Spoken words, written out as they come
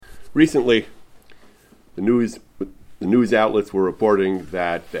Recently, the news outlets were reporting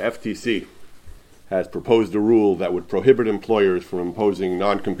that the FTC has proposed a rule that would prohibit employers from imposing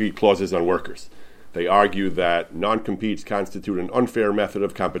non-compete clauses on workers. They argue that non-competes constitute an unfair method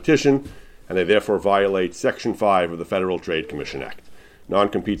of competition, and they therefore violate Section 5 of the Federal Trade Commission Act.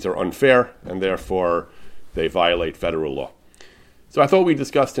 Non-competes are unfair, and therefore they violate federal law. So I thought we'd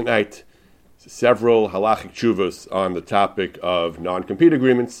discuss tonight several halachic tshuvos on the topic of non-compete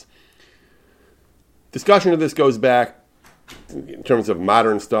agreements. Discussion of this goes back, in terms of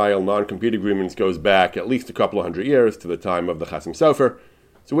modern style non-compete agreements, goes back at least a couple of hundred years to the time of the Chasam Sofer.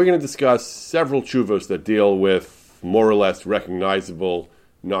 So we're going to discuss several tshuvos that deal with more or less recognizable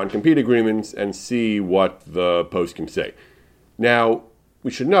non-compete agreements and see what the poskim say. Now,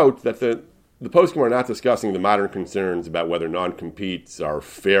 we should note that the poskim are not discussing the modern concerns about whether non-competes are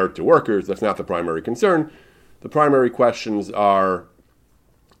fair to workers. That's not the primary concern. The primary questions are,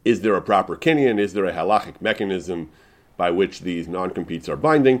 is there a proper kinyan? Is there a halachic mechanism by which these non-competes are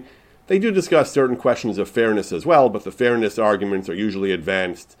binding? They do discuss certain questions of fairness as well, but the fairness arguments are usually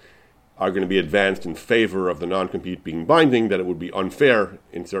going to be advanced in favor of the non-compete being binding, that it would be unfair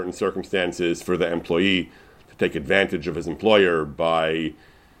in certain circumstances for the employee to take advantage of his employer by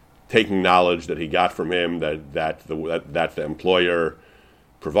taking knowledge that he got from him that the employer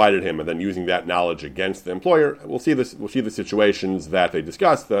provided him, and then using that knowledge against the employer. We'll see the situations that they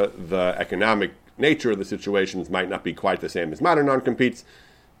discuss. The economic nature of the situations might not be quite the same as modern non-competes,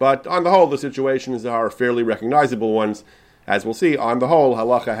 but on the whole, the situations are fairly recognizable ones. As we'll see, on the whole,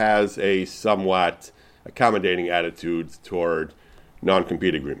 halacha has a somewhat accommodating attitude toward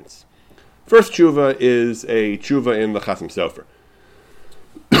non-compete agreements. First tshuva is a tshuva in the Chasam Sofer.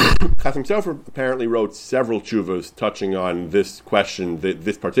 Chasam Sofer apparently wrote several tshuvas touching on this question,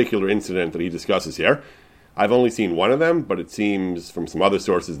 this particular incident that he discusses here. I've only seen one of them, but it seems from some other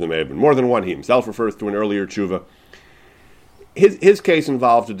sources there may have been more than one. He himself refers to an earlier tshuva. His case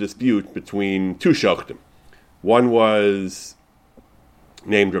involved a dispute between two shochtim. One was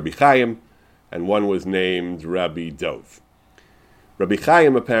named Rabbi Chaim, and one was named Rabbi Dov. Rabbi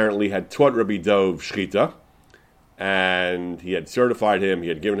Chaim apparently had taught Rabbi Dov shchita, and he had certified him. He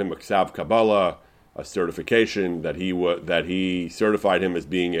had given him a Ksav Kabbalah, a certification that he certified him as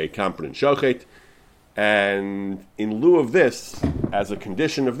being a competent shochet. And in lieu of this, as a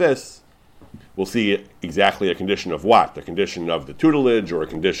condition of this, we'll see exactly a condition of what? A condition of the tutelage or a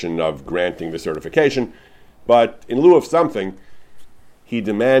condition of granting the certification. But in lieu of something, he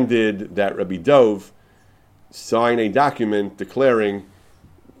demanded that Rabbi Dov sign a document declaring,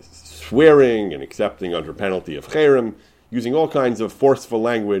 swearing and accepting under penalty of cherem, using all kinds of forceful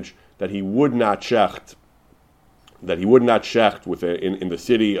language that he would not shecht in the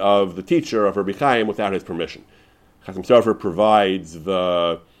city of the teacher of Rabbi Chaim without his permission. Chasam Sofer provides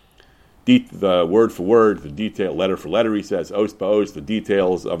the word for word, the detail, letter for letter, he says, os ba'os, the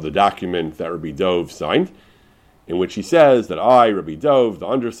details of the document that Rabbi Dov signed, in which he says that I, Rabbi Dov, the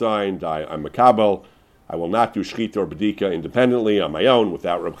undersigned, I'm makabel, I will not do shchita or bedika independently on my own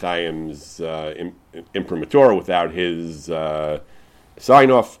without Rabbi Chaim's imprimatur, without his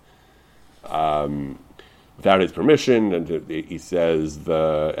sign-off, without his permission. And he says,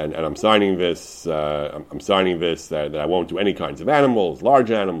 and I'm signing this. I'm signing this that I won't do any kinds of animals, large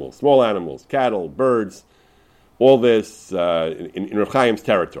animals, small animals, cattle, birds, all this in Rabbi Chaim's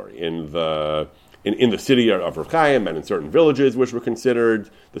territory, in the city of Rabbi Chaim and in certain villages which were considered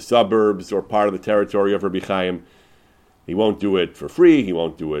the suburbs or part of the territory of Rabbi Chaim. He won't do it for free. He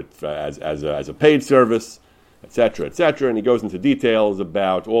won't do it as a paid service, etc., etc. And he goes into details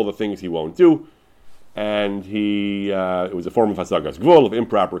about all the things he won't do. And it was a form of hasagas gvul, of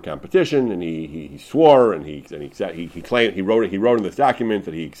improper competition. And he swore, and he claimed, he wrote in this document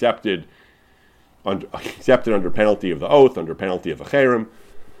that he accepted under penalty of the oath, under penalty of a cherem.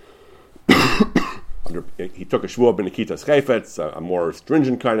 He took a shvuah b'nekitas chayfetz, a more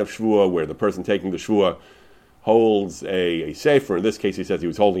stringent kind of shvuah, where the person taking the shvuah holds a sefer. In this case, he says he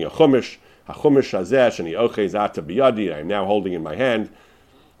was holding a chumash hazeh, and he ochez ata biyadi. I am now holding in my hand,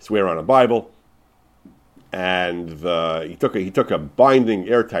 swear on a Bible. And he took a binding,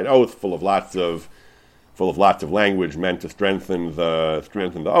 airtight oath full of lots of language meant to strengthen the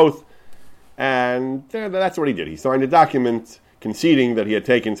oath. And that's what he did. He signed a document conceding that he had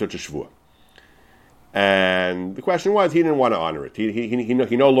taken such a shvuah. And the question was, he didn't want to honor it.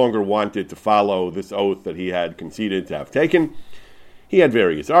 He no longer wanted to follow this oath that he had conceded to have taken. He had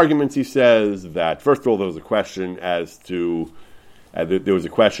various arguments. He says that, first of all, there was a question as to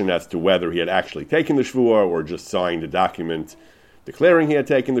whether he had actually taken the shvuah or just signed a document declaring he had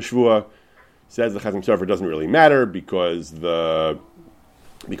taken the shvuah. Says the Chasam Sofer doesn't really matter because the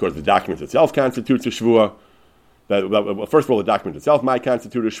because the document itself constitutes a shvuah. First of all, the document itself might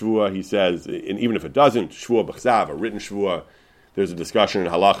constitute a shvuah. He says, and even if it doesn't, shvuah b'chsav, a written shvuah, there's a discussion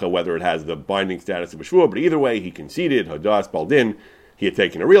in halacha whether it has the binding status of a shvuah, but either way, he conceded, hadas baldin, he had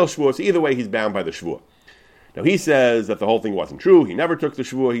taken a real shvuah, so either way, he's bound by the shvuah. Now, he says that the whole thing wasn't true. He never took the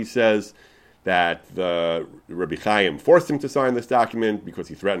shvuah. He says that the Rabbi Chaim forced him to sign this document because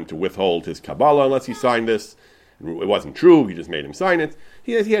he threatened to withhold his Kabbalah unless he signed this. It wasn't true. He just made him sign it.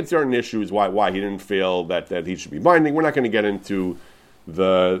 He had certain issues why he didn't feel that he should be binding. We're not going to get into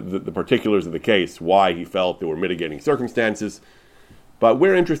the particulars of the case, why he felt there were mitigating circumstances. But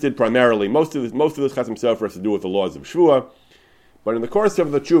we're interested primarily, most of this Chasam Sofer has to do with the laws of Shvuah. But in the course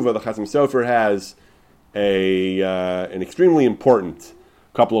of the Tshuva, the Chasam Sofer has an extremely important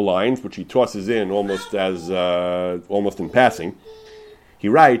couple of lines, which he tosses in almost in passing. He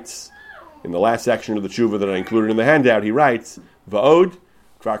writes, in the last section of the Tshuva that I included in the handout, he writes, Va'od,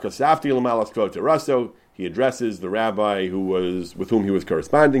 Kvar Kosafti l'malas kvot teraso. He addresses the rabbi with whom he was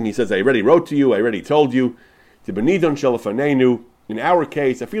corresponding. He says, I already wrote to you, I already told you, Tibenidon shelafanenu, in our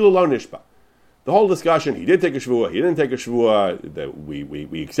case, afilu lo nishba. The whole discussion, he did take a shvuah, he didn't take a shvuah, that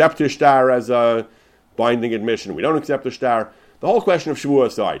we accept ishtar as a binding admission, we don't accept ishtar. The whole question of shvuah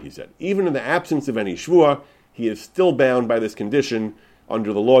aside, he said, even in the absence of any shvuah, he is still bound by this condition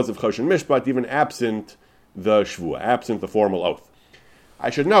under the laws of Choshen Mishpat, even absent the shvuah, absent the formal oath. I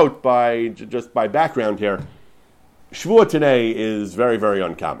should note, just by background here, shvuah today is very, very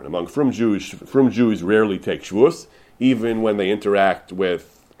uncommon. Among Frum Jews rarely take shvuahs, even when they interact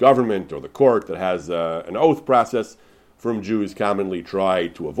with government or the court that has an oath process. Frum Jews commonly try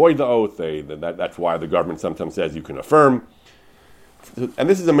to avoid the oath. That's why the government sometimes says you can affirm. And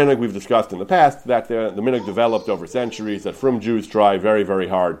this is a minhag we've discussed in the past, that the minhag developed over centuries, that Frum Jews try very, very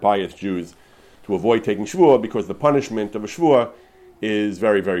hard, pious Jews, to avoid taking shvuah because the punishment of a shvuah is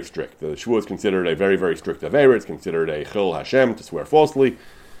very, very strict. The shvuah is considered a very, very strict avera. It's considered a chil Hashem, to swear falsely,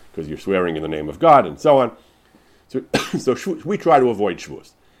 because you're swearing in the name of God, and so on. So we try to avoid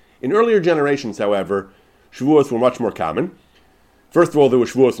shvuahs. In earlier generations, however, shvuahs were much more common. First of all, there were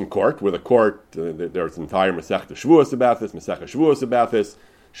shvuahs in court, where the court, there's an entire Masechta Shvuahs about this, Masechta Shvuahs about this.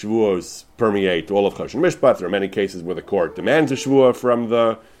 Shvuahs permeate all of Choshen Mishpat. There are many cases where the court demands a shvuah from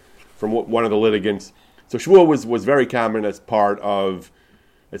one of the litigants. So shvuah was very common as part of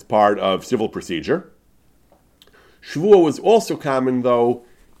civil procedure. Shvuah was also common, though,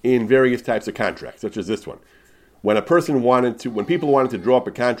 in various types of contracts, such as this one. When people wanted to draw up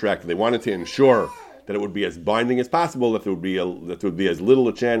a contract, they wanted to ensure that it would be as binding as possible, that there would be as little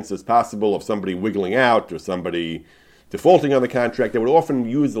a chance as possible of somebody wiggling out or somebody defaulting on the contract. They would often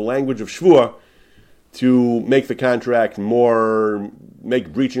use the language of shvuah to make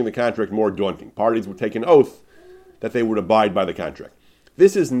breaching the contract more daunting. Parties would take an oath that they would abide by the contract.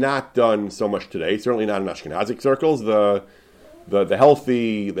 This is not done so much today, certainly not in Ashkenazic circles. The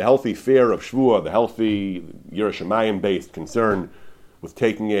healthy fear of shvuah, the healthy Yerushalayim-based concern with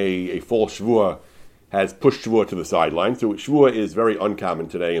taking a false shvuah has pushed shvuah to the sideline. So shvuah is very uncommon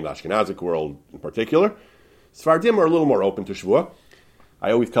today in the Ashkenazic world in particular. Sfardim are a little more open to shvuah.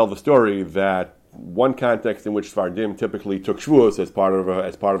 I always tell the story that one context in which Sfardim typically took shvuahs as part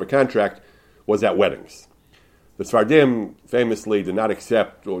of a contract was at weddings. The Sfardim famously did not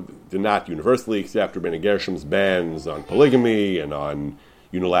universally accept Rabbeinu Gershom's bans on polygamy and on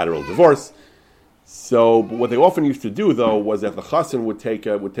unilateral divorce. So what they often used to do, though, was that the chassan would take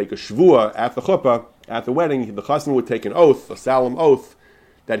a shvuah at the chuppah, at the wedding. The chassan would take an oath, a solemn oath,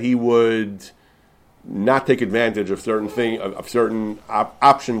 that he would not take advantage of certain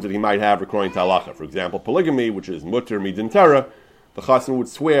options that he might have according to halacha. For example, polygamy, which is mutter midin Torah, the chassan would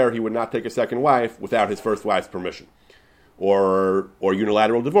swear he would not take a second wife without his first wife's permission. Or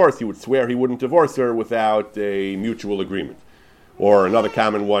unilateral divorce, he would swear he wouldn't divorce her without a mutual agreement. Or another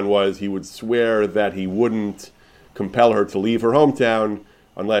common one was he would swear that he wouldn't compel her to leave her hometown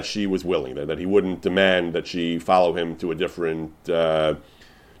unless she was willing, that he wouldn't demand that she follow him to a different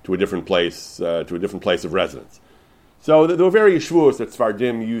place of residence. So there were various shvuahs that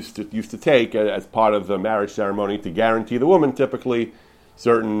Sfardim used to take as part of the marriage ceremony to guarantee the woman typically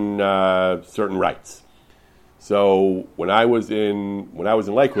certain rights. So when I was in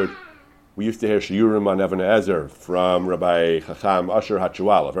Lakewood, we used to hear shiurim on Even Ezer from Rabbi Chacham Asher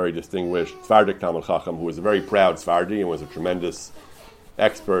Hatchual, a very distinguished Sephardic Talmid Chacham who was a very proud Sephardi and was a tremendous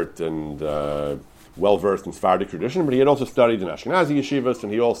expert and well-versed in Sephardic tradition, but he had also studied in Ashkenazi yeshivas,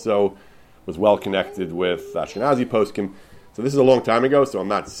 and he also was well-connected with Ashkenazi poskim. So this is a long time ago, so I'm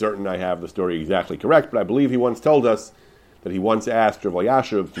not certain I have the story exactly correct, but I believe he once told us that he once asked Rav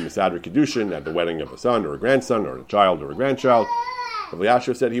Yashuv to Misader Kiddushin at the wedding of a son or a grandson or a child or a grandchild, Rabbi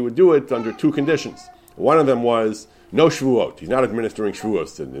Elyashiv said he would do it under two conditions. One of them was no shvuot. He's not administering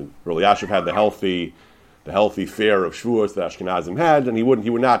shvuos. And Rabbi Elyashiv had the healthy fare of shvuos that Ashkenazim had, and he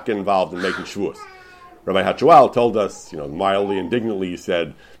would not get involved in making shvuos. Rabbi Hatchuel told us, mildly indignantly, he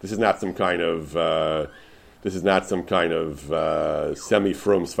said, this is not some kind of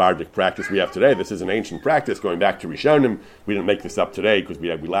semi-frum Sephardic practice we have today. This is an ancient practice going back to Rishonim. We didn't make this up today because we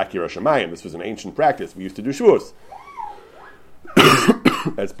lack Yiras Shamayim. This was an ancient practice. We used to do shvuos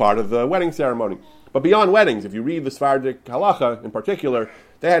as part of the wedding ceremony. But beyond weddings, if you read the Sephardic halacha in particular,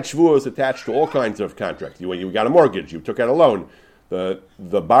 they had shvuos attached to all kinds of contracts. When you got a mortgage, you took out a loan, the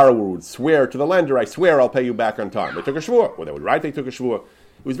borrower would swear to the lender, I swear I'll pay you back on time. They took a shvuah. Or they would write they took a shvuah.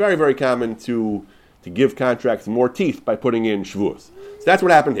 It was very, very common to give contracts more teeth by putting in shvuos. So that's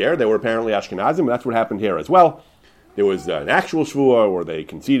what happened here. They were apparently Ashkenazim, and that's what happened here as well. There was an actual shvuah, or they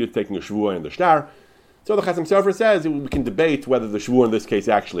conceded taking a shvuah in the shtar. So the Chasam Sofer says we can debate whether the shvuah in this case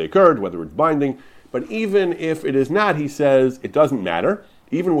actually occurred, whether it's binding. But even if it is not, he says it doesn't matter.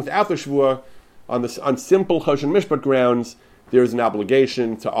 Even without the shvuah, on simple choshen mishpat grounds, there is an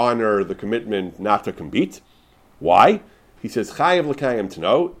obligation to honor the commitment not to compete. Why? He says chayav l'kayim to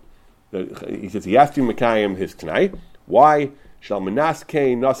know. He says he has to mekayim his t'nai. Why? Shal menas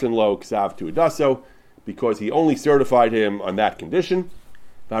kein nasin lo ksav tu adaso, because he only certified him on that condition.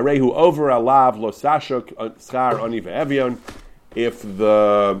 V'harehu over alav lo sashok schar ani ve'evion. If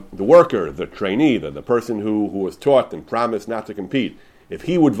the worker, the trainee, the person who was taught and promised not to compete, if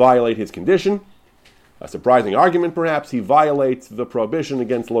he would violate his condition, a surprising argument perhaps, he violates the prohibition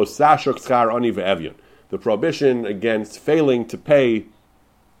against lo sashok schar ani ve'evion, the prohibition against failing to pay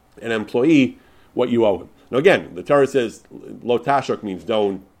an employee what you owe him. Now again, the Torah says lo tashok means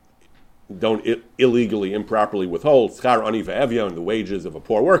don't illegally, improperly withhold schar ani ve'evion, the wages of a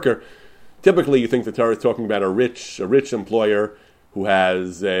poor worker. Typically, you think the Torah is talking about a rich employer who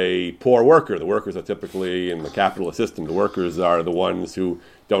has a poor worker. The workers are typically in the capitalist system. The workers are the ones who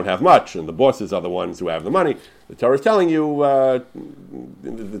don't have much, and the bosses are the ones who have the money. The Torah is telling you,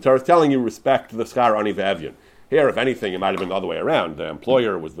 respect the schar ani ve'evion. Here, if anything, it might have been the other way around. The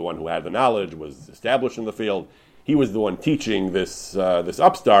employer was the one who had the knowledge, was established in the field. He was the one teaching this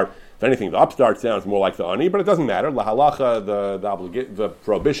upstart. If anything, the upstart sounds more like the ani, but it doesn't matter. La halacha, the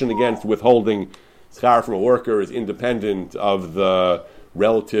prohibition against withholding schar from a worker is independent of the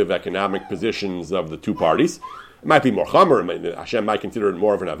relative economic positions of the two parties. It might be more chamer. Hashem might consider it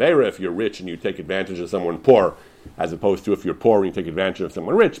more of an avera if you're rich and you take advantage of someone poor, as opposed to if you're poor and you take advantage of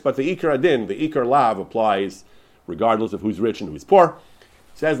someone rich. But the ikar adin, the ikar lav, applies regardless of who's rich and who's poor.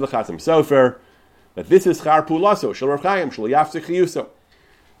 Says the Chasam Sofer that this is schar pulaso shel Rav Chaim shel yafsik chiyuso.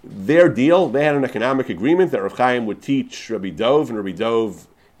 Their deal, they had an economic agreement that Rav Chaim would teach Rabbi Dov, and Rabbi Dov,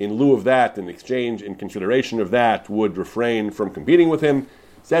 in lieu of that, in exchange, in consideration of that, would refrain from competing with him.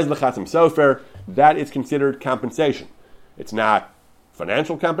 Says the Chasam Sofer, that is considered compensation. It's not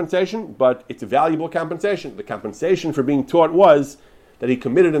financial compensation, but it's a valuable compensation. The compensation for being taught was that he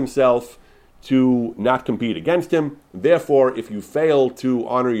committed himself to not compete against him. Therefore, if you fail to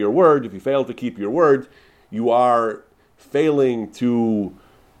honor your word, if you fail to keep your word, you are failing to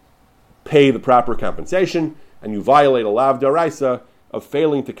pay the proper compensation, and you violate a lav daraisa of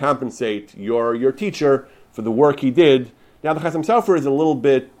failing to compensate your teacher for the work he did. Now, the Chasam Sofer is a little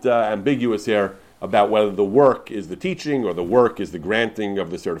bit ambiguous here about whether the work is the teaching or the work is the granting of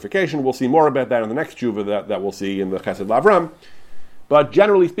the certification. We'll see more about that in the next tshuva that we'll see in the Chesed Lavram. But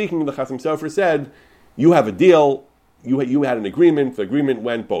generally speaking, the Chasam Sofer said, you have a deal, you had an agreement, the agreement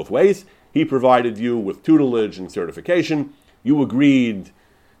went both ways. He provided you with tutelage and certification. You agreed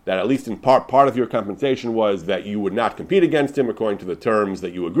that at least in part of your compensation was that you would not compete against him according to the terms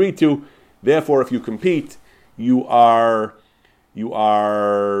that you agreed to. Therefore, if you compete, you are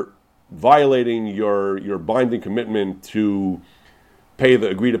violating your binding commitment to pay the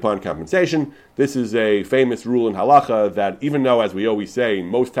agreed upon compensation. This is a famous rule in halacha that even though, as we always say,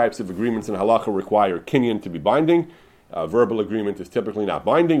 most types of agreements in halacha require kinyan to be binding, verbal agreement is typically not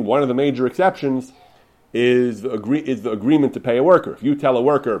binding. One of the major exceptions is the agreement to pay a worker. If you tell a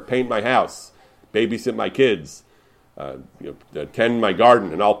worker, paint my house, babysit my kids, tend my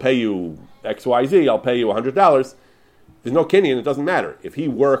garden, and I'll pay you XYZ, I'll pay you $100, there's no kinyan, it doesn't matter. If he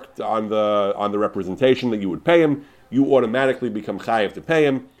worked on the representation that you would pay him, you automatically become chayav to pay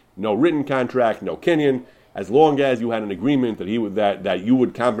him. No written contract, no kinyan, as long as you had an agreement that that you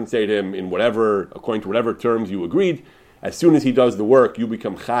would compensate him in according to whatever terms you agreed. As soon as he does the work, you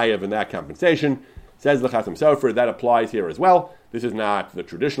become chayav in that compensation. Says the Chasam Sofer, that applies here as well. This is not the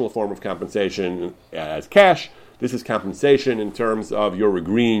traditional form of compensation as cash. This is compensation in terms of your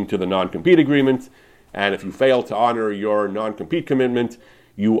agreeing to the non-compete agreement. and if you fail to honor your non-compete commitment,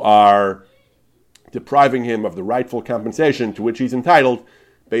 you are depriving him of the rightful compensation to which he's entitled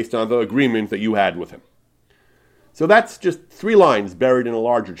based on the agreement that you had with him. So that's just 3 lines buried in a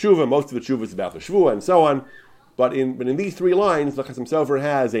larger tshuva. Most of the tshuva is about the shvua and so on. But in these 3 lines, the Chasam Sofer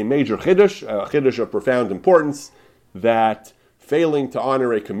has a major chiddush, a chiddush of profound importance, that failing to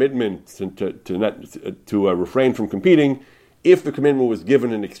honor a commitment to refrain from competing, if the commitment was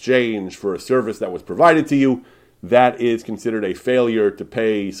given in exchange for a service that was provided to you, that is considered a failure to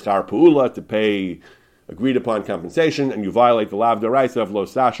pay schar pu'ula, to pay agreed upon compensation, and you violate the lav d'oraisa of lo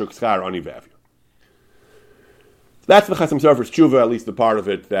sashuk schar ani ve'avir. That's the Chasam Sofer's tshuva, at least the part of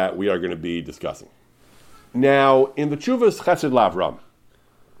it that we are going to be discussing. Now, in the tshuva's Chesed Lavram,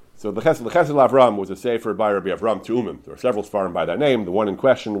 so the Chesed Lavram was a sefer by Rabbi Avram Te'umim. There are several sefarim by that name. The one in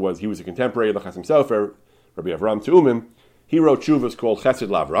question was, he was a contemporary of the Chasam Sofer, Rabbi Avram Te'umim. He wrote tshuvas called Chesed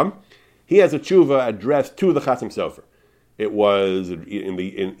Lavram. He has a tshuva addressed to the Chasam Sofer. It was in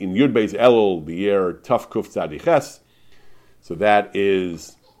Yud Beis Elul, the year Taf Kuf Tzadi Ches. So that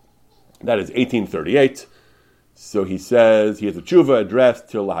is 1838. So he says, he has a tshuva addressed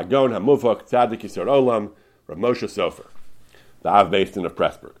to Lahagon HaMuvak Tzadik Yisor Olam, Rav Moshe Sofer, the Av Beis Din of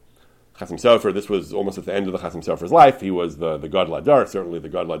Pressburg. Chasam Sofer, this was almost at the end of the Chasam Sofer's life. He was the Gadol Hadar, certainly the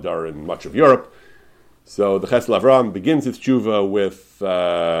Gadol Hadar in much of Europe. So the Chesed Lavram begins his tshuva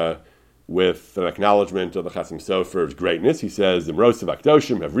with an acknowledgement of the Chasam Sofer's greatness. He says, Imrosav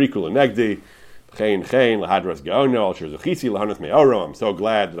Akdoshim, Havriku L'Negdi, I'm so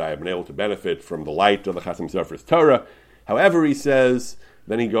glad that I have been able to benefit from the light of the Chasam Sofer's Torah. However, he says,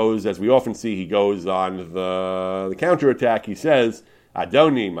 then he goes, as we often see, he goes on the counterattack. He says,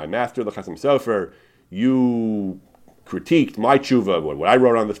 Adoni, my master, the Chasam Sofer, you critiqued my tshuva, what I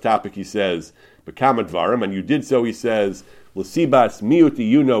wrote on this topic, he says, B'kama dvarim, and you did so, he says, L'sibas miuti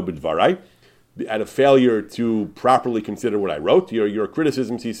yuno b'dvarai, at a failure to properly consider what I wrote. Your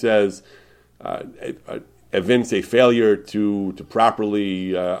criticisms, he says, evince a failure to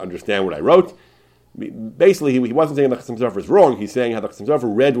properly understand what I wrote. Basically, he wasn't saying that the Chasam Sofer is wrong. He's saying how the Chasam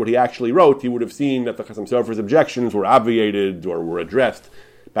Sofer read what he actually wrote. He would have seen that the Chasam Sofer's objections were obviated or were addressed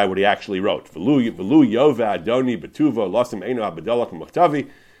by what he actually wrote. V'lu yova adoni betuva losim eino abedolach m'chtavi.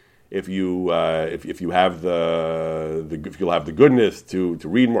 If you'll have the goodness to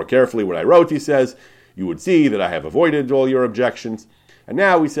read more carefully what I wrote, he says, you would see that I have avoided all your objections. And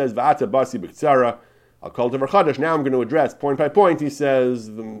now he says, Va'ata basi b'ktsara, I'll call to Chadash. Now I'm going to address point by point. He says,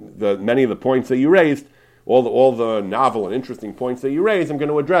 the many of the points that you raised, all the novel and interesting points that you raised, I'm going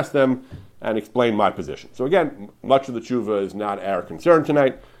to address them and explain my position. So again, much of the tshuva is not our concern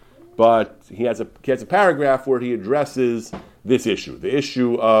tonight, but he has a paragraph where he addresses this issue, the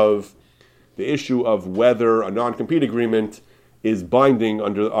issue of whether a non-compete agreement is binding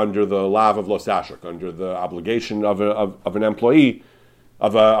under the lav of lo sashuk, under the obligation of an employee.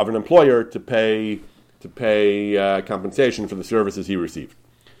 Of an employer to pay compensation for the services he received.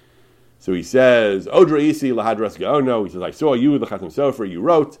 So he says, Odra isi lahadras gaono. He says, I saw you, the Chasam Sofer. You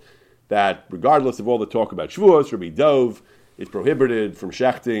wrote that regardless of all the talk about shvuos, Rabbi Dov is prohibited from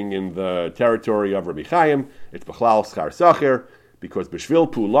shechting in the territory of Rabbi Chaim. It's b'chlal schar sacher because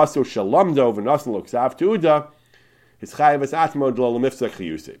b'shvil pu'laso shalamdo v'nasan lo ksav tu'uda his chayav es atmod lo lemifsach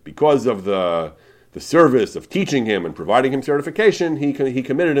chiyusei. Because of the service of teaching him and providing him certification, he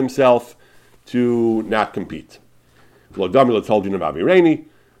committed himself to not compete. The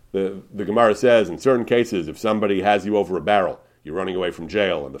Gemara says, in certain cases, if somebody has you over a barrel, you're running away from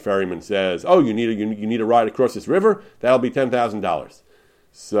jail, and the ferryman says, "Oh, you need a ride across this river? That'll be $10,000."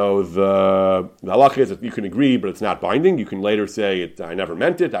 So the halakha is that you can agree, but it's not binding. You can later say, "I never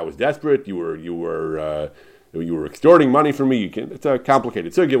meant it. I was desperate. You were extorting money from me." It's a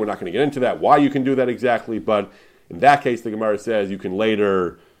complicated sugya. We're not going to get into that, why you can do that exactly. But in that case, the Gemara says you can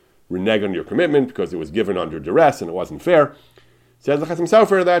later renege on your commitment because it was given under duress and it wasn't fair. Says the Chasam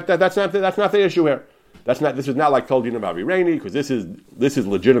Sofer that's not the issue here. This is not like told you about Reini, because this is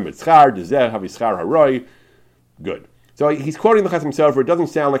legitimate schar. Dezeh havi schar haroi. Good. So he's quoting the Chasam Sofer. It doesn't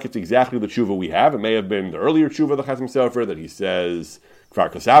sound like it's exactly the tshuva we have. It may have been the earlier tshuva of the Chasam Sofer that he says kvar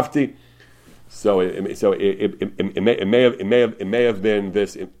kasavti. So it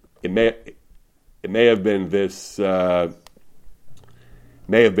may have been this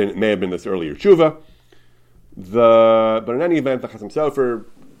earlier tshuva. But in any event, the Chasam Sofer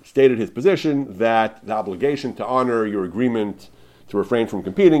stated his position that the obligation to honor your agreement to refrain from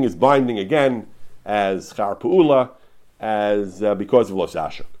competing is binding again as char pu'ula, as because of lo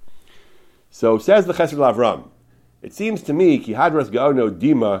sashuk. So says the Chesed Lavram, it seems to me ki hadras gaono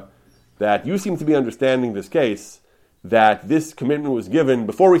dima, that you seem to be understanding this case that this commitment was given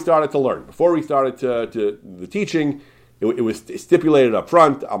before we started to learn, before we started to the teaching. It was stipulated up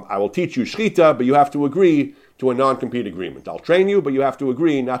front. I will teach you shchita, but you have to agree to a non-compete agreement. I'll train you, but you have to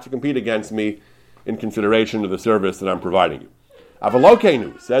agree not to compete against me in consideration of the service that I'm providing you.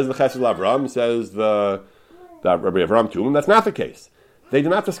 Avalokenu, says the Chesed Avram, says the Rabbi Avram Tum, that's not the case. They did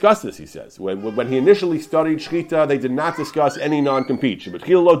not discuss this, he says. When he initially studied shchita, they did not discuss any non-compete.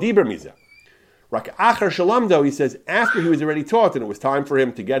 Shebetchil lo diber mizeh. Rak achar shalamdo, he says, after he was already taught and it was time for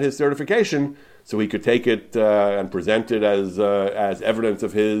him to get his certification, so he could take it and present it as evidence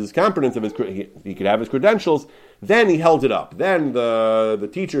of his competence, he could have his credentials, then he held it up. Then the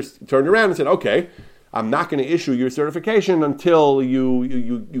teacher turned around and said, okay, I'm not going to issue your certification until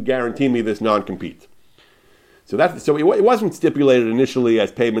you guarantee me this non-compete. So it wasn't stipulated initially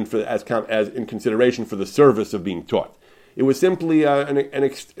as payment for as in consideration for the service of being taught. It was simply a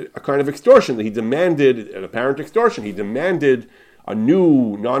kind of extortion that he demanded, an apparent extortion. He demanded a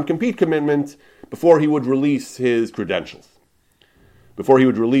new non-compete commitment before he would release his credentials, before he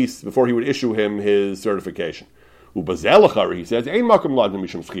would issue him his certification. He says, the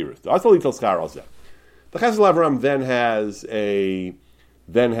Chesed Avram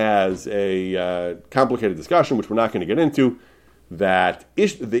then has a complicated discussion, which we're not going to get into, that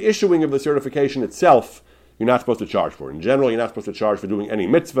the issuing of the certification itself, you're not supposed to charge for. In general, you're not supposed to charge for doing any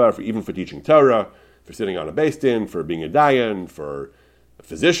mitzvah, even for teaching Torah, for sitting on a beis din, for being a dayan, for a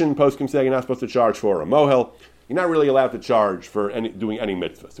physician, poskim say you're not supposed to charge for, a mohel. You're not really allowed to charge for doing any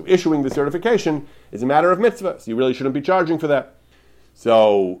mitzvah. So issuing the certification is a matter of mitzvah, so you really shouldn't be charging for that.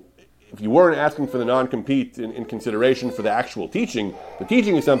 So if you weren't asking for the non-compete in consideration for the actual teaching, the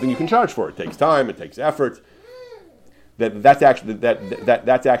teaching is something you can charge for. It takes time, it takes effort. That's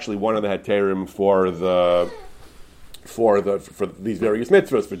actually one of the heterim for these various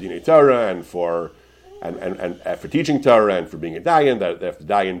mitzvahs, for dinei Torah and for teaching Torah and for being a dayan. That if the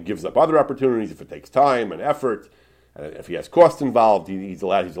dayan gives up other opportunities, if it takes time and effort, and if he has costs involved, he's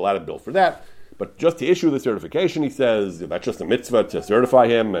allowed to bill for that. But just to issue the certification, he says that's just a mitzvah to certify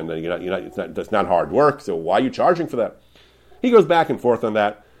him, and that's not hard work. So why are you charging for that? He goes back and forth on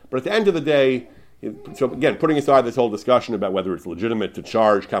that. But at the end of the day, so again, putting aside this whole discussion about whether it's legitimate to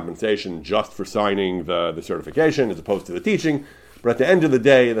charge compensation just for signing the certification as opposed to the teaching, but at the end of the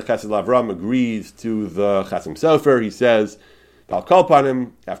day, the Chesed Avram agrees to the Chasam Sofer. He says, I'll call upon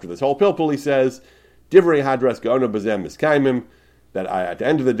him after this whole pilpul. He says, Divrei hadras gaona bazem miskaimim, that at the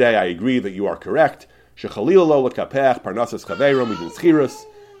end of the day, I agree that you are correct. Shechalil lo lekapech parnasas chaveirom midin schiras,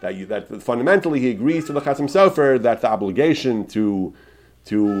 that fundamentally he agrees to the Chasam Sofer that the obligation to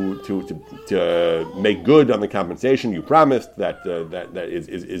make good on the compensation you promised, that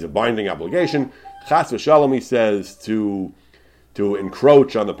is a binding obligation. Chas v'shalom, he says, to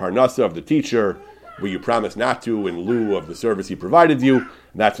encroach on the parnasa of the teacher, where you promise not to in lieu of the service he provided you. And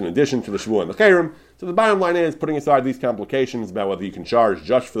that's in addition to the shvuah and the cherem. So the bottom line is, putting aside these complications about whether you can charge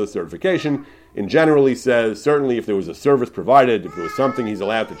just for the certification, in general he says, certainly if there was a service provided, if there was something he's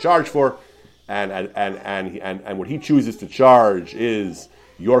allowed to charge for, and what he chooses to charge is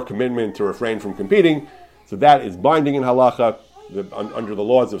your commitment to refrain from competing, so that is binding in halacha under the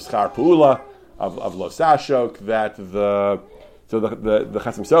laws of schar pu'ula, of lo sashok, that the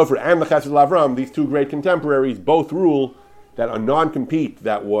Chasam Sofer and the Chesed Avram, these two great contemporaries, both rule that a non-compete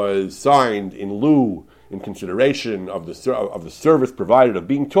that was signed in lieu, in consideration of the service provided of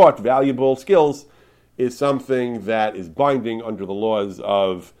being taught valuable skills, is something that is binding under the laws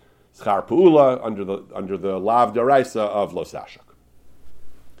of schar pu'ula, under the lav d'oraisa of lo sashok.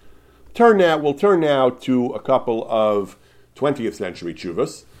 We'll turn now to a couple of 20th century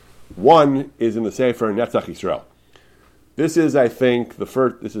tshuvas. One is in the Sefer Netzach Yisrael. This is, I think,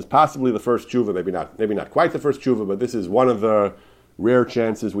 this is possibly the first tshuva, maybe not quite the first tshuva, but this is one of the rare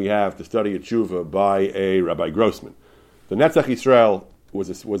chances we have to study a tshuva by a Rabbi Grossman. The Netzach Yisrael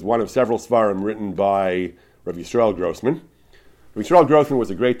was one of several svarim written by Rabbi Yisrael Grossman. Rabbi Yisrael Grossman was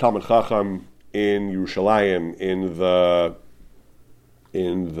a great Talmid Chacham in Yerushalayim, in the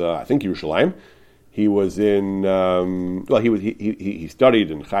I think Yerushalayim. He was in he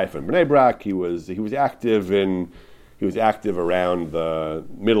studied in Haifa and Bnei Brak. He was active around the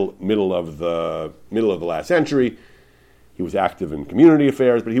middle of the last century. He was active in community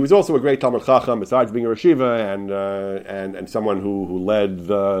affairs, but he was also a great Talmid Chacham. Besides being a Rashiva and someone who led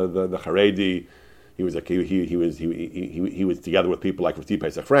the Haredi, he was together with people like Rav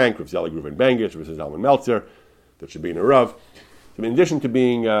Pesach Frank, Rav Zelig Reuven Bengish, Rav Zalman Meltzer. That should be in a Rav. So in addition to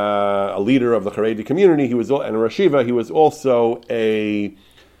being a leader of the Haredi community, and a Rashiva, he was also a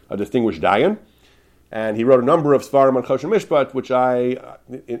distinguished dayan. And he wrote a number of Svarim on Choshen Mishpat, which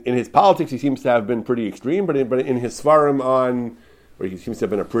in his politics, he seems to have been pretty extreme, but in his Svarim where he seems to have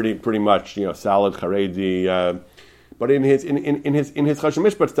been a pretty much solid Haredi. But in his Choshen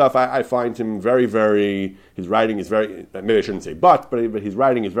Mishpat stuff, I find him very, very. His writing is very. Maybe I shouldn't say but his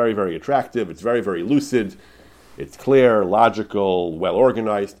writing is very, very attractive. It's very, very lucid. It's clear, logical, well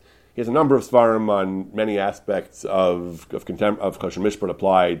organized. He has a number of svarim on many aspects of Choshen Mishpat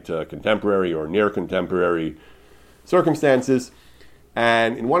applied to contemporary or near contemporary circumstances.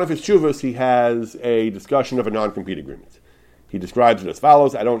 And in one of his tshuvos, he has a discussion of a non-compete agreement. He describes it as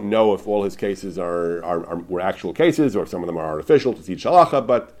follows. I don't know if all his cases were actual cases or if some of them are artificial to teach halacha,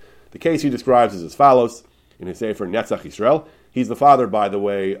 but the case he describes is as follows in his Sefer Netzach Yisrael. He's the father, by the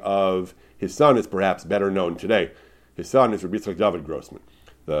way, of his son is perhaps better known today. His son is Rabbi Yitzchak David Grossman,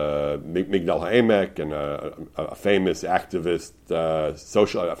 the Migdal HaEmek, and a famous activist,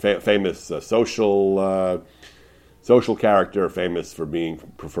 social character, famous for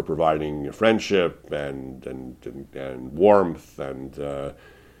providing friendship and warmth, and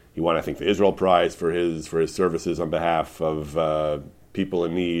he won, I think, the Israel Prize for his services on behalf of people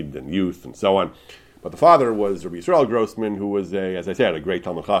in need and youth and so on. But the father was Rabbi Yisrael Grossman, who was as I said, a great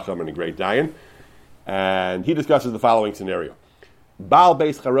Talmud Chacham and a great Dayan, and he discusses the following scenario. Baal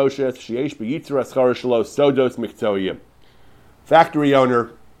Beis Charoshes Sheyesh B'Yitzra Schar Shelo Sodos Miktoyim. Factory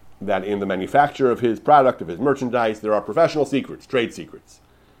owner that in the manufacture of his product, of his merchandise, there are professional secrets, trade secrets.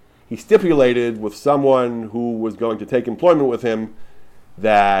 He stipulated with someone who was going to take employment with him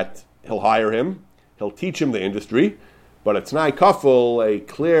that he'll hire him, he'll teach him the industry, but a T'nai Kafel, a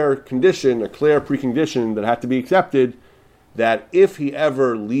clear condition, a clear precondition that had to be accepted, that if he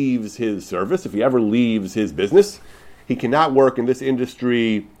ever leaves his service, if he ever leaves his business, he cannot work in this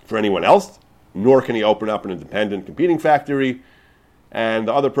industry for anyone else, nor can he open up an independent competing factory. And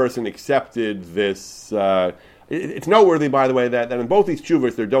the other person accepted this. It's noteworthy, by the way, that in both these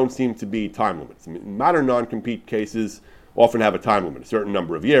tshuvas there don't seem to be time limits. Modern non-compete cases often have a time limit, a certain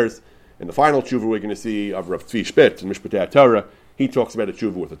number of years. In the final tshuva we're going to see of Rav Tzvi Spitz in Mishpatei Torah, he talks about a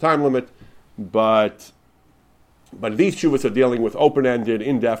tshuva with a time limit, but these tshuvas are dealing with open-ended,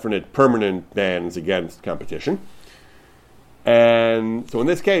 indefinite, permanent bans against competition. And so in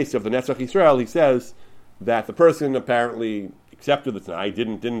this case of the Netzach Yisrael, he says that the person apparently accepted the T'nai,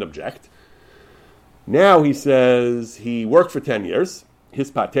 didn't object. Now he says he worked for 10 years.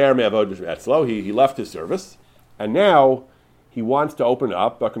 His pater me'avod etzlo, he left his service, and now he wants to open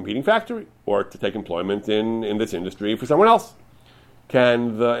up a competing factory or to take employment in this industry for someone else.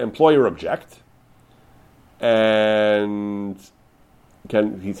 Can the employer object? And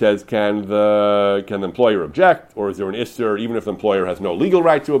can the employer object, or is there an isser? Even if the employer has no legal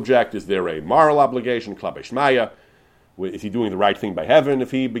right to object, is there a moral obligation? Klapei Shmaya. Is he doing the right thing by heaven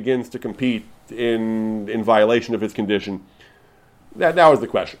if he begins to compete in violation of his condition? That was the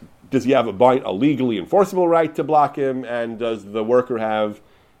question. Does he have a legally enforceable right to block him, and does the worker have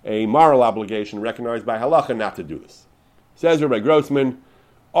a moral obligation recognized by halacha not to do this? Says Rabbi Grossman,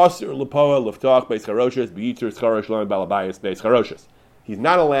 Asur lepoa leftach beis charoshes b'yitzer schar shloim balabayas beis charoshes. He's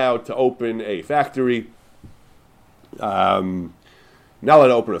not allowed to open a factory. Not allowed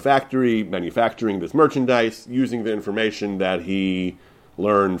to open a factory manufacturing this merchandise using the information that he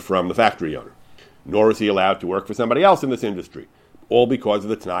learned from the factory owner. Nor is he allowed to work for somebody else in this industry, all because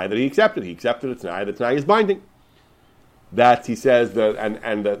of the T'nai that he accepted. He accepted a T'nai. The T'nai is binding. That he says that,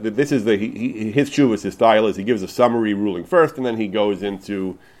 and this is his chuvas, his style is he gives a summary ruling first, and then he goes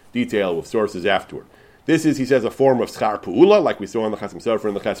into detail with sources afterward. This is, he says, a form of schar pu'ula, like we saw in the Chasam Sofer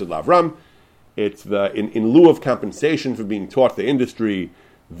and the Chesed Lavram. It's in lieu of compensation for being taught the industry,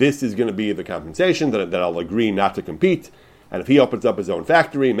 this is going to be the compensation that I'll agree not to compete. And if he opens up his own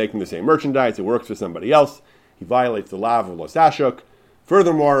factory, making the same merchandise, it works for somebody else, he violates the law of Los Ashuk.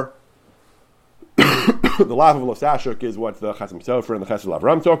 Furthermore, the law of Los Ashuk is what the Chasam Sofer and the Chesed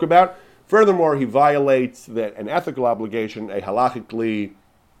Lavram talk about. Furthermore, he violates an ethical obligation, a halachically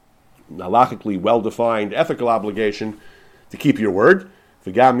well-defined ethical obligation to keep your word.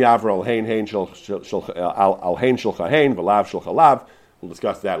 V'gam yavra al hein shel chahen v'lav shel chalav. We'll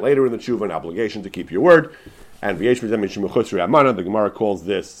discuss that later in the tshuva, an obligation to keep your word. And v'yesh v'zem shemuchusri amana. The Gemara calls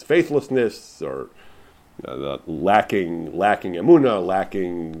this faithlessness or lacking emuna,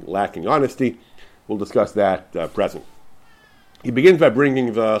 lacking honesty. We'll discuss that present. He begins by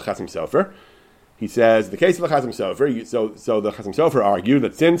bringing the Chasam Sofer. He says the case of the Chasam Sofer. So the Chasam Sofer argued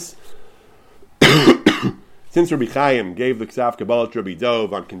that since Rabbi Chaim gave the Ksav Kabbalah to Rabbi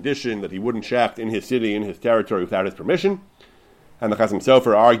Dov on condition that he wouldn't shaft in his city, in his territory, without his permission, and the Chasam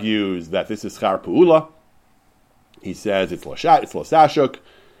Sofer argues that this is Schar Pu'ula, he says it's Los Ashuk.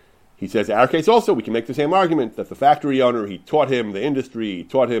 He says, in our case also, we can make the same argument that the factory owner, he taught him the industry, he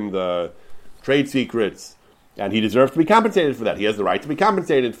taught him the trade secrets, and he deserves to be compensated for that. He has the right to be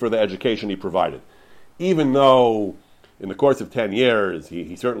compensated for the education he provided. Even though in the course of 10 years,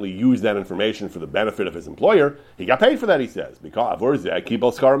 he certainly used that information for the benefit of his employer, he got paid for that, he says.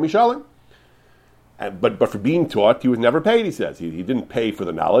 But for being taught, he was never paid, he says. He didn't pay for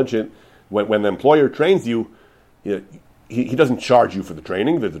the knowledge. And when the employer trains you, he doesn't charge you for the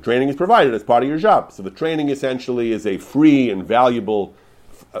training. The training is provided as part of your job. So the training essentially is a free and valuable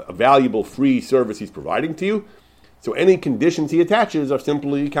free service he's providing to you. So any conditions he attaches are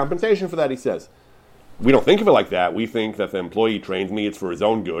simply compensation for that, he says. We don't think of it like that. We think that the employee trains me, it's for his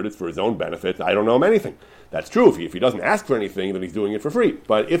own good, it's for his own benefit. I don't know him anything. That's true. If he doesn't ask for anything, then he's doing it for free.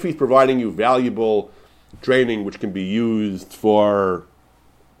 But if he's providing you valuable training which can be used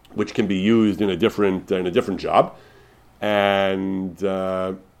in a different job, and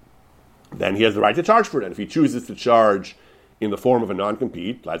then he has the right to charge for it. And if he chooses to charge in the form of a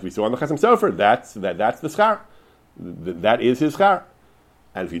non-compete, as we saw in the Chasam Sofer, that's the schar. That is his schar.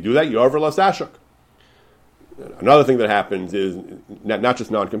 And if you do that, you're over Los Ashok. Another thing that happens is not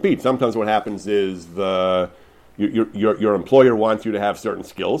just non-compete. Sometimes what happens is your employer wants you to have certain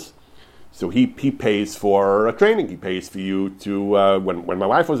skills, so he pays for a training. He pays for you to. When my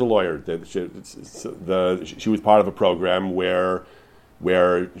wife was a lawyer, she was part of a program where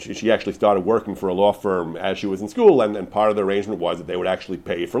she actually started working for a law firm as she was in school, and part of the arrangement was that they would actually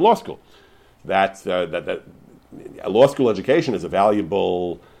pay for law school. That a law school education is a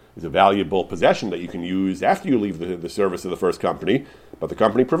valuable possession that you can use after you leave the service of the first company, but the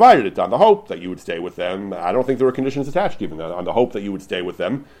company provided it on the hope that you would stay with them. I don't think there were conditions attached, even on the hope that you would stay with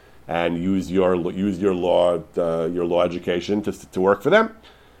them and use your law education to work for them.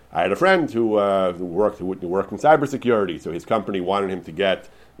 I had a friend who worked in cybersecurity, so his company wanted him to get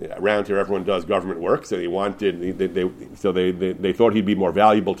around here. Everyone does government work, so they thought he'd be more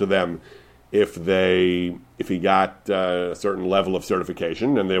valuable to them if he got a certain level of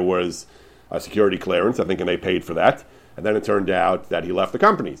certification, and there was a security clearance, I think, and they paid for that. And then it turned out that he left the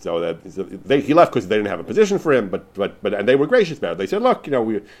company. He left because they didn't have a position for him, but and they were gracious about it. They said, look,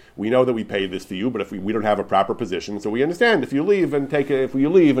 we know that we paid this for you, but if we don't have a proper position, so we understand if you leave and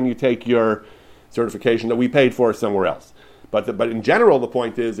you take your certification that we paid for somewhere else. But in general, the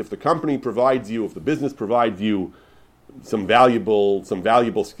point is, if the company provides you, if the business provides you some valuable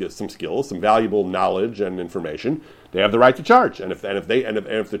skills, some valuable knowledge and information, they have the right to charge. And if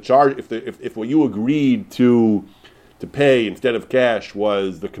what you agreed to pay instead of cash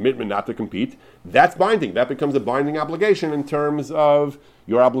was the commitment not to compete, that's binding. That becomes a binding obligation in terms of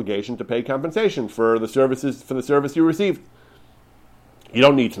your obligation to pay compensation for the service you received. You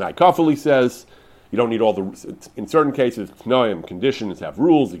don't need Tanai Kafel, he says. You don't need all in certain cases, Tnoim, conditions have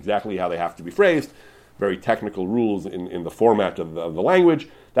rules, exactly how they have to be phrased, very technical rules in the format of the language.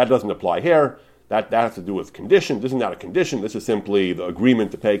 That doesn't apply here. That has to do with condition. This is not a condition. This is simply the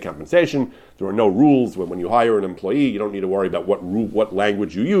agreement to pay compensation. There are no rules. When you hire an employee, you don't need to worry about what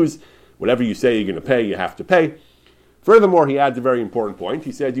language you use. Whatever you say you're going to pay, you have to pay. Furthermore, he adds a very important point.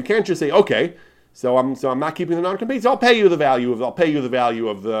 He said you can't just say, okay, so I'm not keeping the non-compete. So I'll pay you the value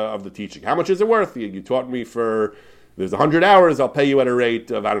of the teaching. How much is it worth? You taught me for. There's 100 hours, I'll pay you at a rate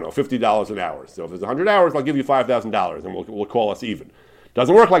of, $50 an hour. So if there's 100 hours, I'll give you $5,000, and we'll call us even.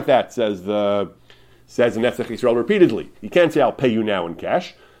 Doesn't work like that, says the Netzach Yisrael repeatedly. You can't say, I'll pay you now in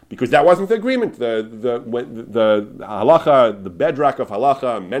cash, because that wasn't the agreement. The halacha, the bedrock of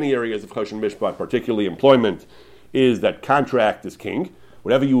halacha, in many areas of Choshen Mishpat, particularly employment, is that contract is king.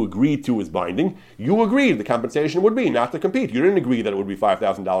 Whatever you agreed to is binding. You agreed the compensation would be not to compete. You didn't agree that it would be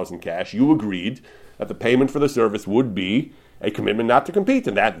 $5,000 in cash. You agreed that the payment for the service would be a commitment not to compete,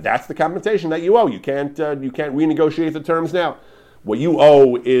 and that's the compensation that you owe. You can't renegotiate the terms now. What you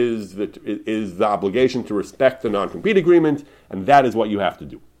owe is the obligation to respect the non-compete agreement, and that is what you have to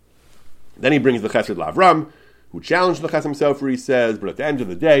do. Then he brings the Chesed Lavram, who challenged the Chasam Sofer, he says, but at the end of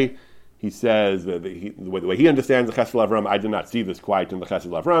the day, he says the way he understands the Chesed Lavram, I did not see this quite in the Chesed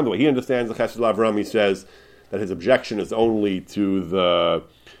Lavram. The way he understands the Chesed Lavram, he says that his objection is only to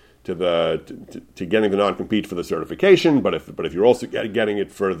getting the non-compete for the certification, but if you're also getting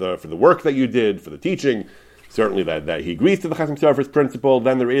it for the work that you did, for the teaching, certainly that he agrees to the Chasam Sofer's principle,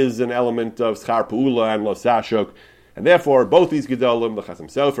 then there is an element of Schar Pu'ula and Los Ashok, and therefore both these Gedolim, the Chasam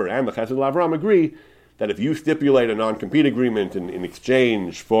Sofer and the Chesed Lavram, agree that if you stipulate a non-compete agreement in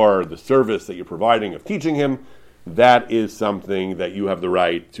exchange for the service that you're providing of teaching him, that is something that you have the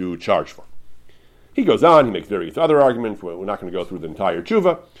right to charge for. He goes on, he makes various other arguments. We're not going to go through the entire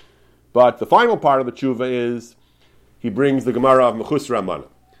tshuva, but the final part of the tshuva is he brings the Gemara of Mechus Ramana.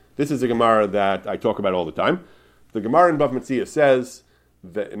 This is a Gemara that I talk about all the time. The Gemara in Bava Metzia says,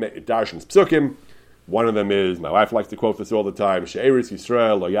 that Darshan's Psukim, one of them is, my wife likes to quote this all the time, She'eris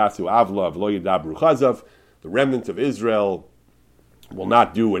Yisrael lo yasu avla v'lo yidabru chazav, the remnant of Israel will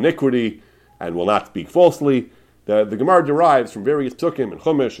not do iniquity and will not speak falsely. The Gemara derives from various Psukim and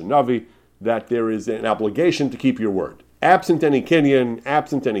Chumash and Navi that there is an obligation to keep your word. Absent any kinyan,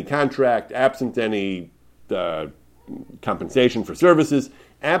 absent any contract, absent any compensation for services,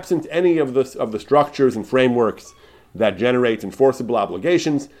 absent any of the structures and frameworks that generate enforceable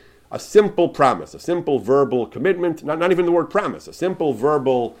obligations, a simple promise, a simple verbal commitment, not even the word promise, a simple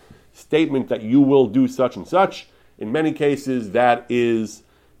verbal statement that you will do such and such. In many cases, that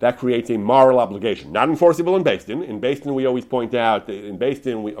creates a moral obligation, not enforceable in Beis Din. In Beis Din, we always point out,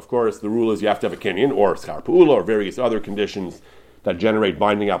 of course, the rule is you have to have a kinyan or schar pa'ula or various other conditions that generate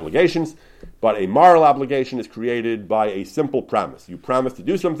binding obligations. But a moral obligation is created by a simple promise. You promise to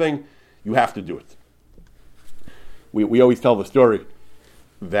do something, you have to do it. We always tell the story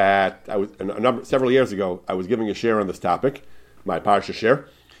that several years ago, I was giving a share on this topic, my Parsha share,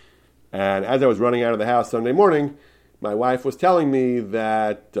 and as I was running out of the house Sunday morning, my wife was telling me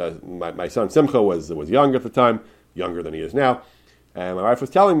that my son Simcha was young at the time, younger than he is now, and my wife was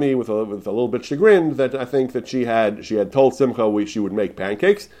telling me with a little bit chagrined that I think that she had told Simcha she would make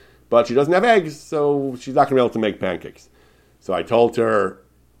pancakes, but she doesn't have eggs, so she's not going to be able to make pancakes. So I told her,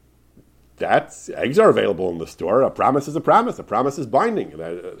 eggs are available in the store. A promise is a promise. A promise is binding.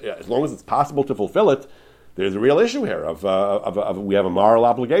 As long as it's possible to fulfill it, there's a real issue here of we have a moral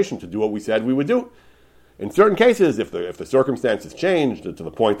obligation to do what we said we would do. In certain cases, if the circumstances change to the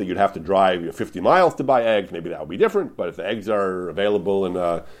point that you'd have to drive 50 miles to buy eggs, maybe that would be different. But if the eggs are available in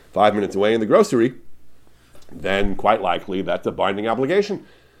 5 minutes away in the grocery, then quite likely that's a binding obligation.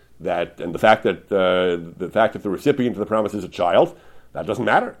 And the fact that the recipient of the promise is a child, that doesn't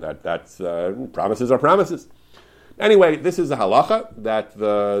matter. That's promises are promises. Anyway, this is a halacha that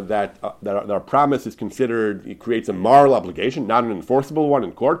our promise is considered. It creates a moral obligation, not an enforceable one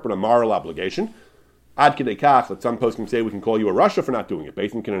in court, but a moral obligation. Ad kedei kach that some poskim say we can call you a rasha for not doing it.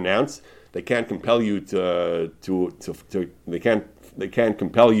 Beis Din can announce they can't compel you they can't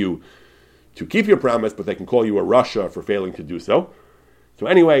compel you to keep your promise, but they can call you a rasha for failing to do so. So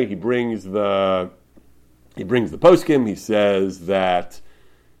anyway, he brings the poskim. He says that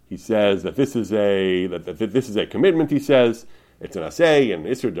this is a commitment. He says it's an asay and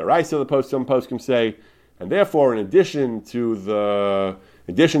isur daraisa. Some poskim say, and therefore, in addition to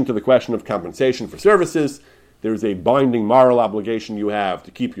the question of compensation for services, there's a binding moral obligation you have to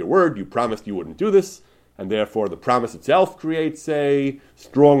keep your word. You promised you wouldn't do this, and therefore the promise itself creates a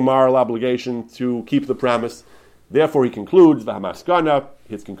strong moral obligation to keep the promise. Therefore, he concludes the hamaskana.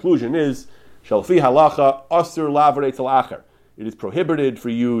 His conclusion is shalfi halacha asur lavarei tel acher. It is prohibited for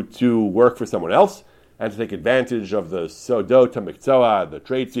you to work for someone else and to take advantage of the sodot hamikzoah, the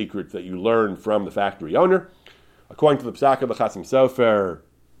trade secrets that you learn from the factory owner. According to the Psaka of the Chasim Sofer,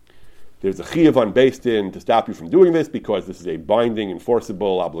 there's a chiyuv on Beis Din to stop you from doing this because this is a binding,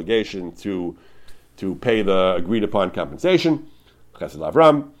 enforceable obligation to pay the agreed upon compensation, Chesed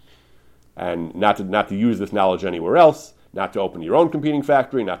Lavram, and not to use this knowledge anywhere else, not to open your own competing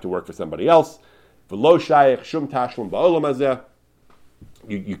factory, not to work for somebody else. V'lo shayech shum tashlum ba'olam hazeh.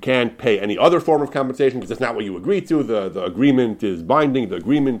 You can't pay any other form of compensation because that's not what you agreed to. The agreement is binding. The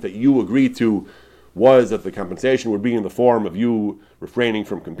agreement that you agreed to was that the compensation would be in the form of you refraining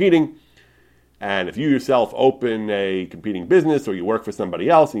from competing. And if you yourself open a competing business or you work for somebody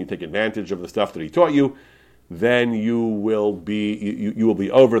else and you take advantage of the stuff that he taught you, then you will be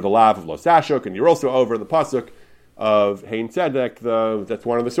over the lav of Los Ashok, and you're also over the pasuk of Hein Tzedek. That's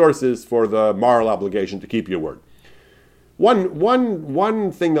one of the sources for the moral obligation to keep your word.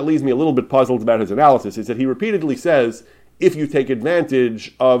 One thing that leaves me a little bit puzzled about his analysis is that he repeatedly says, if you take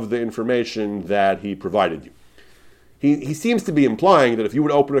advantage of the information that he provided you. He seems to be implying that if you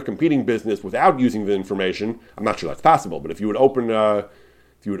would open a competing business without using the information, I'm not sure that's possible, but if you would open a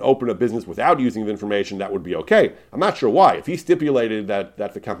business without using the information, that would be okay. I'm not sure why. If he stipulated that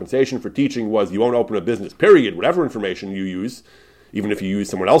the compensation for teaching was you won't open a business, period, whatever information you use, even if you use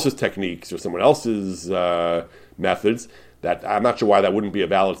someone else's techniques or someone else's methods, that I'm not sure why that wouldn't be a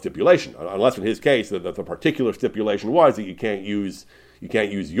valid stipulation, unless in his case that the particular stipulation was that you can't use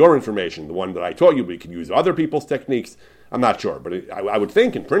your information, the one that I taught you, but you can use other people's techniques. I'm not sure, but I would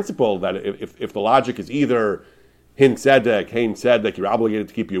think in principle that if the logic is either Hein Tzedek, you're obligated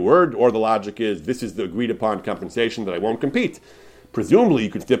to keep your word, or the logic is this is the agreed upon compensation that I won't compete. Presumably you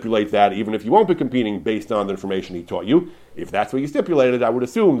could stipulate that even if you won't be competing based on the information he taught you. If that's what you stipulated, I would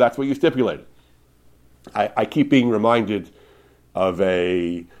assume that's what you stipulated. I keep being reminded of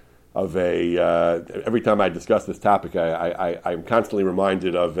a every time I discuss this topic, I'm constantly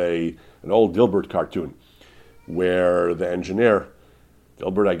reminded of an old Dilbert cartoon where the engineer,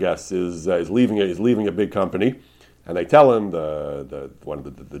 Dilbert, I guess, is leaving a big company, and they tell him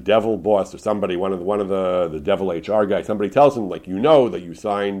the devil boss or somebody, one of the devil HR guy, somebody tells him, like, that you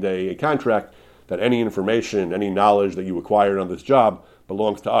signed a contract that any information, any knowledge that you acquired on this job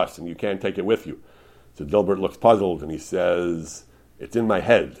belongs to us, and you can't take it with you. So Dilbert looks puzzled, and he says, "It's in my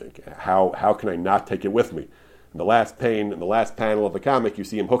head. How can I not take it with me?" In the last panel of the comic, you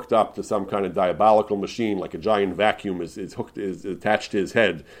see him hooked up to some kind of diabolical machine, like a giant vacuum is attached to his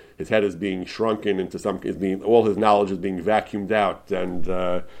head. His head is being shrunken into all his knowledge is being vacuumed out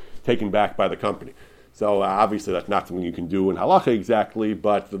and taken back by the company. So obviously that's not something you can do in halacha exactly,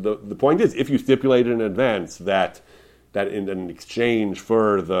 but the point is, if you stipulated in advance that in exchange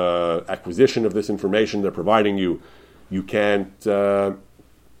for the acquisition of this information they're providing you, you can't use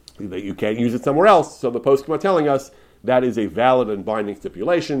it somewhere else. So the poskim are telling us that is a valid and binding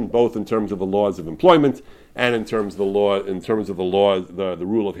stipulation, both in terms of the laws of employment and in terms of the laws, the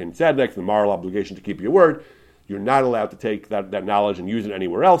rule of hin tzedek, the moral obligation to keep your word. You're not allowed to take that knowledge and use it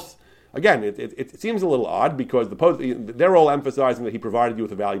anywhere else. Again, it seems a little odd because they're all emphasizing that he provided you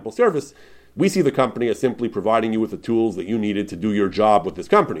with a valuable service. We see the company as simply providing you with the tools that you needed to do your job with this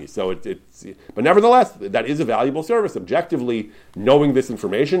company. So but nevertheless, that is a valuable service. Objectively, knowing this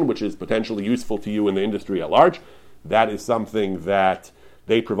information, which is potentially useful to you in the industry at large, that is something that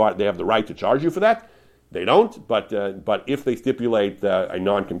they provide. They have the right to charge you for that. They don't, but if they stipulate a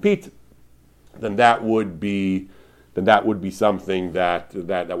non-compete, then that would be something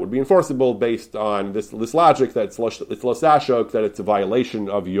that would be enforceable based on this logic that it's losashok, that it's a violation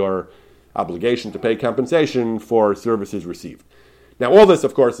of your obligation to pay compensation for services received. Now, all this,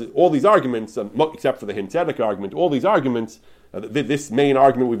 of course, all these arguments, except for the hin tzedek argument, all these arguments, this main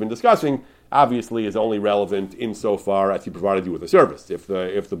argument we've been discussing, obviously is only relevant insofar as he provided you with a service. If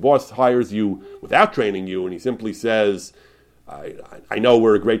the boss hires you without training you and he simply says, I know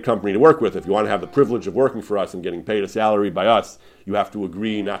we're a great company to work with. If you want to have the privilege of working for us and getting paid a salary by us, you have to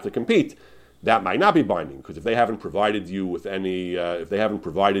agree not to compete. That might not be binding, because if they haven't provided you with any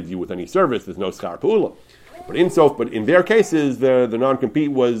service, there's no schar pa'ula. But in their cases, the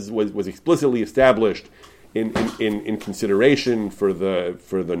non-compete was explicitly established in consideration for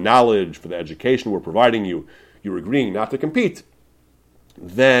the knowledge, for the education we're providing you. You're agreeing not to compete.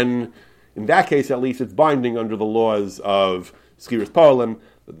 Then, in that case, at least, it's binding under the laws of Schiras Po'alim.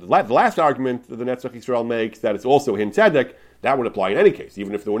 The last argument that the Netzach Yisrael makes, that it's also hin tzedek, that would apply in any case,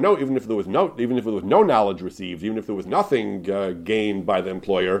 even if there was no knowledge received, even if there was nothing gained by the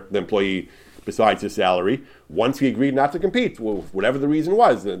employee besides his salary. Once he agreed not to compete, whatever the reason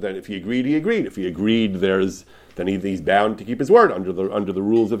was, then if he agreed, he agreed. If he agreed, then he's bound to keep his word under the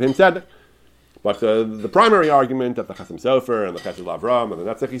rules of hin tzedek. But the primary argument that the Chasam Sofer and the Chesed Lavram and the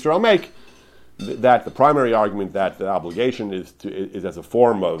Netzach Yisrael make, that the primary argument that the obligation is as a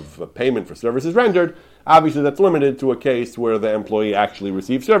form of payment for services rendered, obviously that's limited to a case where the employee actually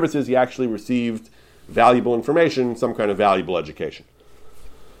received services, he actually received valuable information, some kind of valuable education.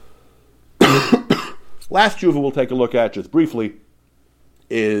 Last tshuva we'll take a look at just briefly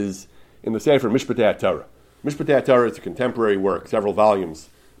is in the Sefer Mishpatei Torah. Mishpatei Torah is a contemporary work, several volumes,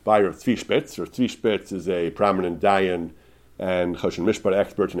 by Rav Tzvi Spitz. Rav Tzvi Spitz is a prominent Dayan and Choshen Mishpat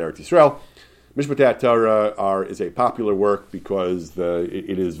expert in Eretz Yisrael. Mishpatei Torah is a popular work because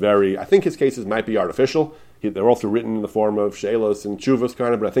it is very, I think his cases might be artificial. They're also written in the form of she'elos and tshuvos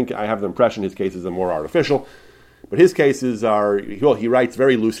kind of, but I think I have the impression his cases are more artificial. But his cases he writes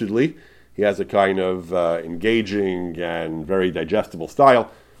very lucidly. He has a kind of engaging and very digestible style.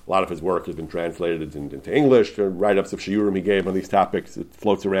 A lot of his work has been translated into English. Write-ups of shiurim he gave on these topics. It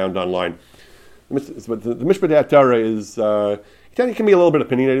floats around online. But the Mishpatei Torah is... He can be a little bit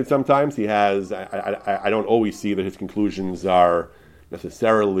opinionated sometimes. He has. I don't always see that his conclusions are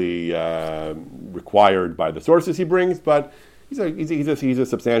necessarily required by the sources he brings, but he's a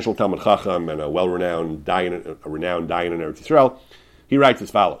substantial Talmud Chacham and a renowned Dayan in Eretz Yisrael. He writes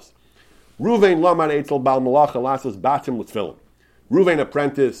as follows: Ruvain laman etzel bal malacha lasos batim l'tefillin. Ruvain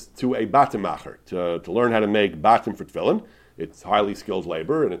apprenticed to a batim macher to learn how to make batim for tefillin. It's highly skilled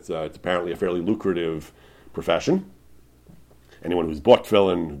labor, and it's apparently a fairly lucrative profession. Anyone who's bought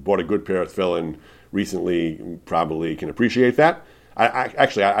a good pair of tefillin recently probably can appreciate that. I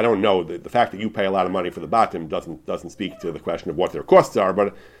don't know. The fact that you pay a lot of money for the batim doesn't speak to the question of what their costs are,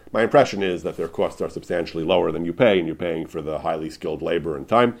 but my impression is that their costs are substantially lower than you pay, and you're paying for the highly skilled labor and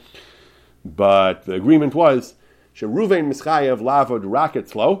time. But the agreement was, Ruvain mischayev lavod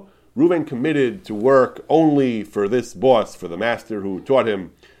raketzlo. Ruvain committed to work only for this boss, for the master who taught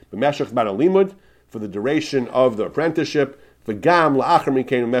him, b'meshech zman halimud, for the duration of the apprenticeship, v'gam la'achar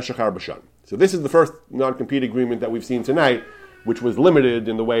mikein b'meshech arba shanim. So this is the first non-compete agreement that we've seen tonight, which was limited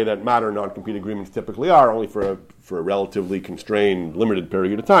in the way that modern non-compete agreements typically are, only for a relatively constrained, limited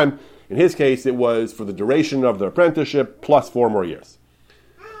period of time. In his case, it was for the duration of the apprenticeship plus 4 more years.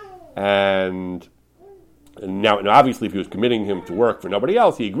 And now, obviously, if he was committing him to work for nobody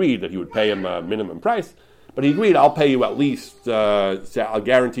else, he agreed that he would pay him a minimum price. But he agreed, I'll pay you at least, I'll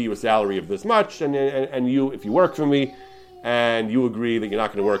guarantee you a salary of this much, and you, if you work for me, and you agree that you're not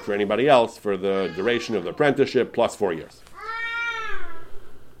going to work for anybody else for the duration of the apprenticeship plus 4 years.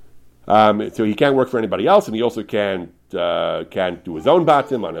 So he can't work for anybody else, and he also can't do his own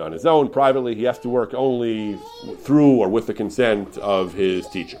batim on his own privately. He has to work only through or with the consent of his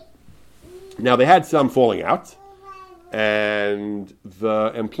teacher. Now, they had some falling out, and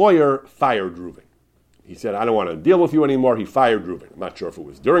the employer fired Reuven. He said, I don't want to deal with you anymore. He fired Reuven. I'm not sure if it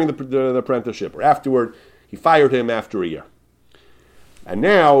was during the apprenticeship or afterward. He fired him after a year. And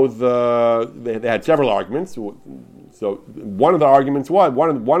now they had several arguments. So one of the arguments was,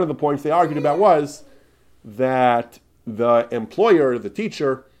 one of the points they argued about was that the employer, the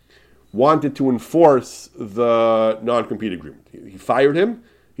teacher, wanted to enforce the non-compete agreement. He fired him.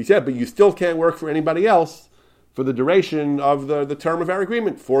 He said, but you still can't work for anybody else for the duration of the term of our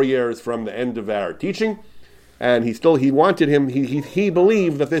agreement, 4 years from the end of our teaching. And he wanted him, he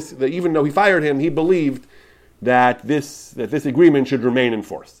believed that even though he fired him, he believed that this agreement should remain in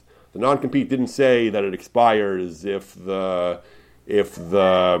force. The non-compete didn't say that it expires if the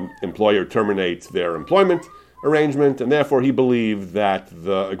employer terminates their employment arrangement, and therefore he believed that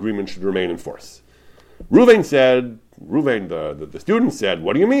the agreement should remain in force. Reuven, the student, said,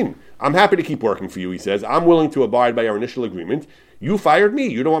 what do you mean? I'm happy to keep working for you, he says. I'm willing to abide by our initial agreement. You fired me.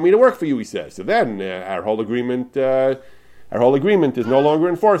 You don't want me to work for you, he says. So then our whole agreement is no longer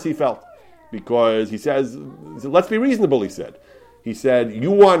in force, he felt. Because he says, let's be reasonable, he said. He said,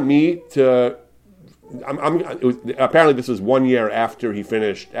 you want me to... apparently this was 1 year after he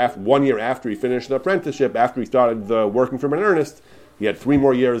finished, 1 year after he finished the apprenticeship, after he started working for him in earnest. He had 3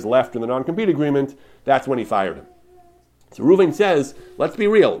 more years left in the non-compete agreement. That's when he fired him. So Reuven says, let's be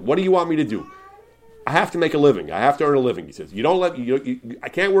real. What do you want me to do? I have to make a living. I have to earn a living. He says, I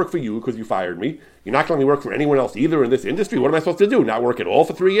can't work for you because you fired me. You're not going to work for anyone else either in this industry. What am I supposed to do? Not work at all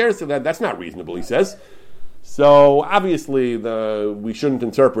for 3 years? So that's not reasonable, he says. So obviously we shouldn't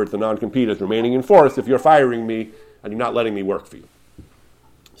interpret the non-compete as remaining in force if you're firing me and you're not letting me work for you.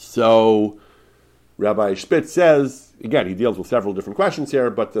 So Rabbi Spitz says, again, he deals with several different questions here,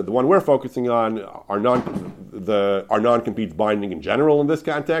 but the one we're focusing on are non-competes binding in general in this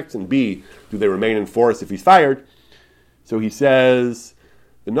context, and B, do they remain in force if he's fired? So he says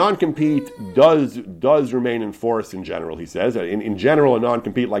the non-compete does remain in force in general, he says. In general, a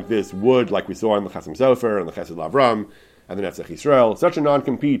non-compete like this would, like we saw in the Chasam Sofer and the Chesed L'Avram and the Netzach Yisrael, such a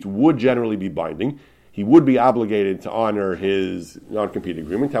non-compete would generally be binding. He would be obligated to honor his non-compete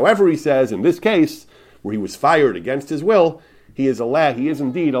agreement. However, he says, in this case, where he was fired against his will, he is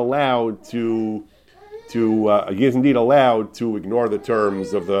indeed allowed to ignore the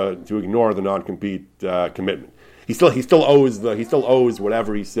terms to ignore the non-compete commitment. He still owes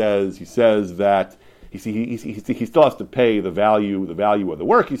whatever he says. He says that he still has to pay the value of the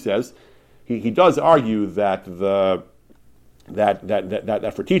work. He says he does argue that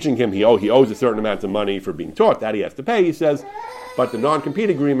that for teaching him he owes a certain amount of money for being taught, that he has to pay. He says, but the non-compete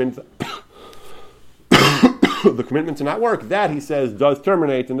agreement, the commitment to not work, that he says does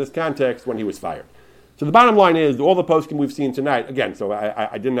terminate in this context when he was fired. So the bottom line is, all the poskim we've seen tonight, again, so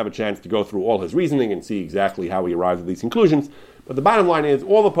I didn't have a chance to go through all his reasoning and see exactly how he arrived at these conclusions, but the bottom line is,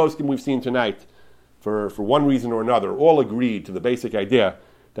 all the poskim we've seen tonight, for one reason or another, all agreed to the basic idea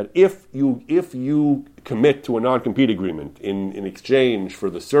that if you commit to a non-compete agreement in exchange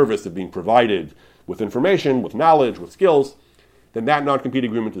for the service of being provided with information, with knowledge, with skills, then that non-compete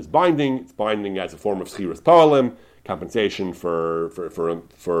agreement is binding. It's binding as a form of schiras poalim, compensation for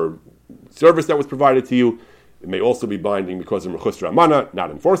service that was provided to you. It may also be binding because of mechus ramana,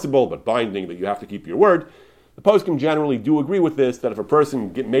 not enforceable, but binding that you have to keep your word. The poskim generally do agree with this, that if a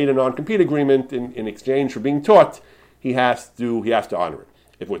person made a non-compete agreement in exchange for being taught, he has to honor it.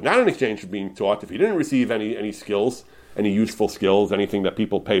 If it was not in exchange for being taught, if he didn't receive any skills, any useful skills, anything that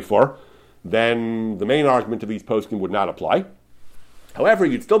people pay for, then the main argument of these poskim would not apply. However,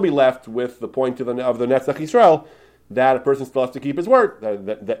 you'd still be left with the point of the Netzach Yisrael that a person still has to keep his word.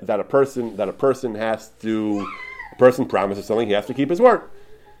 That a person promises something, he has to keep his word.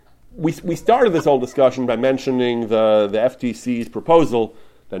 We started this whole discussion by mentioning the FTC's proposal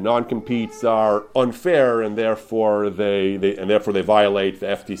that non-competes are unfair and therefore they violate the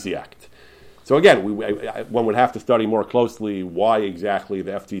FTC Act. So again, one would have to study more closely why exactly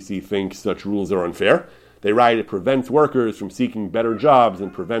the FTC thinks such rules are unfair. They write it prevents workers from seeking better jobs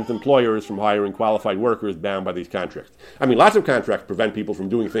and prevents employers from hiring qualified workers bound by these contracts. I mean, lots of contracts prevent people from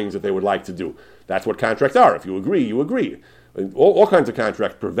doing things that they would like to do. That's what contracts are. If you agree, you agree. All kinds of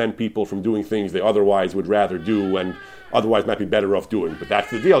contracts prevent people from doing things they otherwise would rather do and otherwise might be better off doing. But that's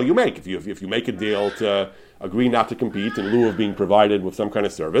the deal you make. If you make a deal to agree not to compete in lieu of being provided with some kind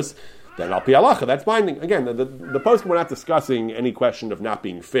of service, then al pi halacha, that's binding. Again, the poskim were not discussing any question of not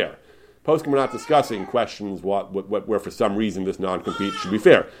being fair. Poskim were not discussing questions where for some reason this non-compete should be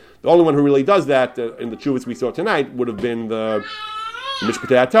fair. The only one who really does that in the tshuvos we saw tonight would have been the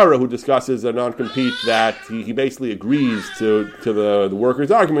Mishpatei HaTorah, who discusses a non-compete that he basically agrees to the worker's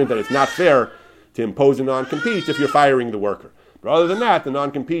argument that it's not fair to impose a non-compete if you're firing the worker. But other than that, the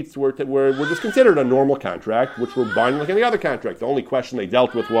non-competes were just considered a normal contract, which were binding like any other contract. The only question they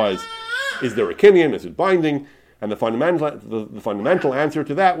dealt with was, is there a kinyan? Is it binding? And the fundamental answer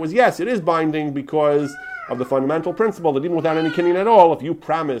to that was yes, it is binding because of the fundamental principle that even without any kinyan at all, if you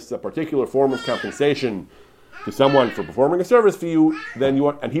promise a particular form of compensation to someone for performing a service for you,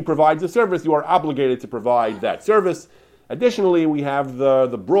 and he provides the service, you are obligated to provide that service. Additionally, we have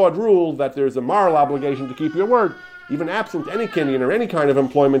the broad rule that there's a moral obligation to keep your word. Even absent any kinyan or any kind of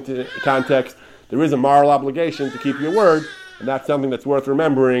employment context, there is a moral obligation to keep your word, and that's something that's worth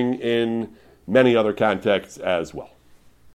remembering in many other contexts as well.